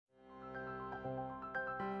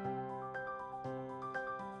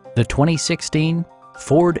The 2016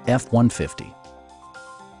 Ford F-150.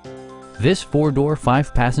 This four-door,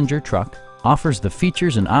 five-passenger truck offers the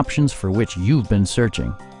features and options for which you've been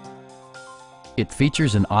searching. It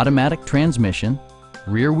features an automatic transmission,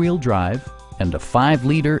 rear-wheel drive, and a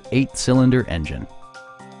 5-liter, 8-cylinder engine.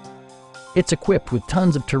 It's equipped with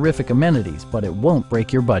tons of terrific amenities, but it won't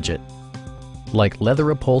break your budget, like leather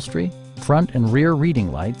upholstery, front and rear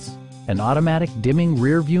reading lights, an automatic dimming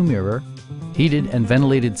rear-view mirror, heated and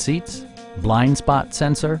ventilated seats, blind spot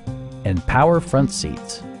sensor, and power front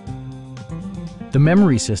seats. The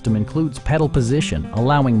memory system includes pedal position,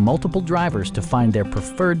 allowing multiple drivers to find their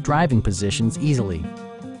preferred driving positions easily.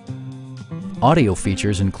 Audio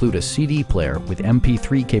features include a CD player with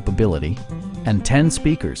MP3 capability and 10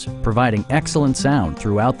 speakers, providing excellent sound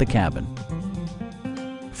throughout the cabin.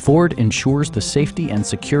 Ford ensures the safety and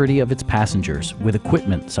security of its passengers with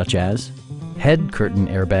equipment such as head curtain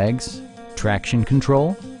airbags, traction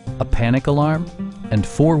control, a panic alarm, and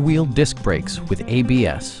 4-wheel disc brakes with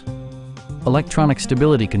ABS. Electronic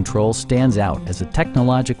stability control stands out as a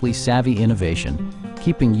technologically savvy innovation,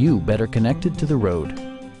 keeping you better connected to the road.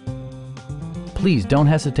 Please don't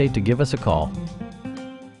hesitate to give us a call.